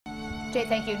Jay,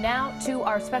 thank you. Now to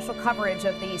our special coverage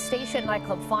of the Station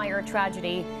Nightclub Fire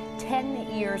tragedy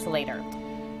 10 years later.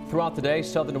 Throughout the day,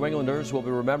 Southern New Englanders will be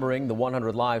remembering the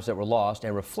 100 lives that were lost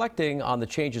and reflecting on the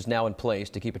changes now in place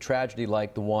to keep a tragedy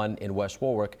like the one in West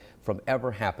Warwick from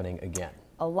ever happening again.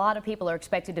 A lot of people are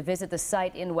expected to visit the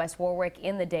site in West Warwick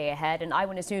in the day ahead. And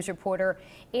Eyewitness News reporter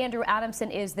Andrew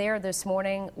Adamson is there this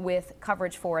morning with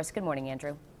coverage for us. Good morning,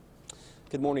 Andrew.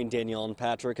 Good morning, Danielle and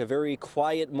Patrick. A very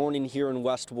quiet morning here in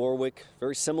West Warwick,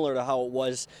 very similar to how it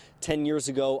was 10 years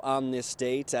ago on this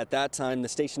date. At that time, the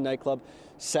Station nightclub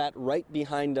sat right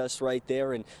behind us right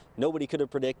there, and nobody could have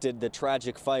predicted the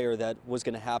tragic fire that was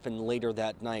going to happen later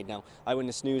that night. Now,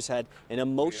 Eyewitness News had an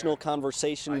emotional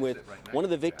conversation with one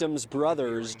of the victims'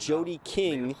 brothers, Jody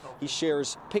King. He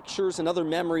shares pictures and other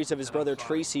memories of his brother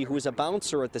Tracy, who was a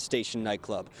bouncer at the Station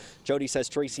nightclub. Jody says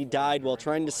Tracy died while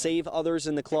trying to save others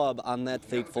in the club on that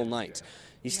fateful night.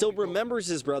 He still remembers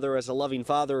his brother as a loving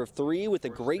father of 3 with a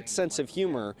great sense of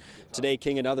humor. Today,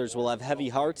 King and others will have heavy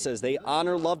hearts as they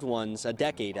honor loved ones a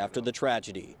decade after the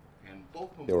tragedy.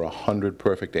 There were 100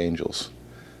 perfect angels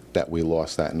that we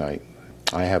lost that night.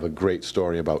 I have a great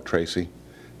story about Tracy.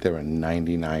 There are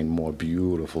 99 more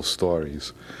beautiful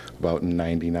stories about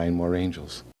 99 more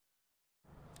angels.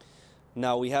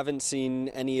 Now, we haven't seen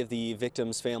any of the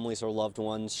victims' families or loved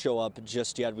ones show up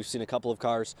just yet. We've seen a couple of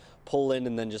cars pull in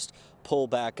and then just pull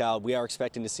back out. We are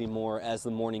expecting to see more as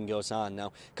the morning goes on.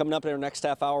 Now, coming up in our next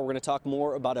half hour, we're going to talk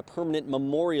more about a permanent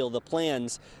memorial, the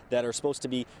plans that are supposed to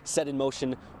be set in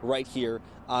motion right here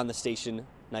on the Station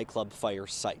nightclub fire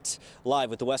site. Live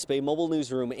with the West Bay Mobile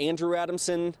Newsroom, Andrew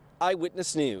Adamson,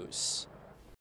 Eyewitness News.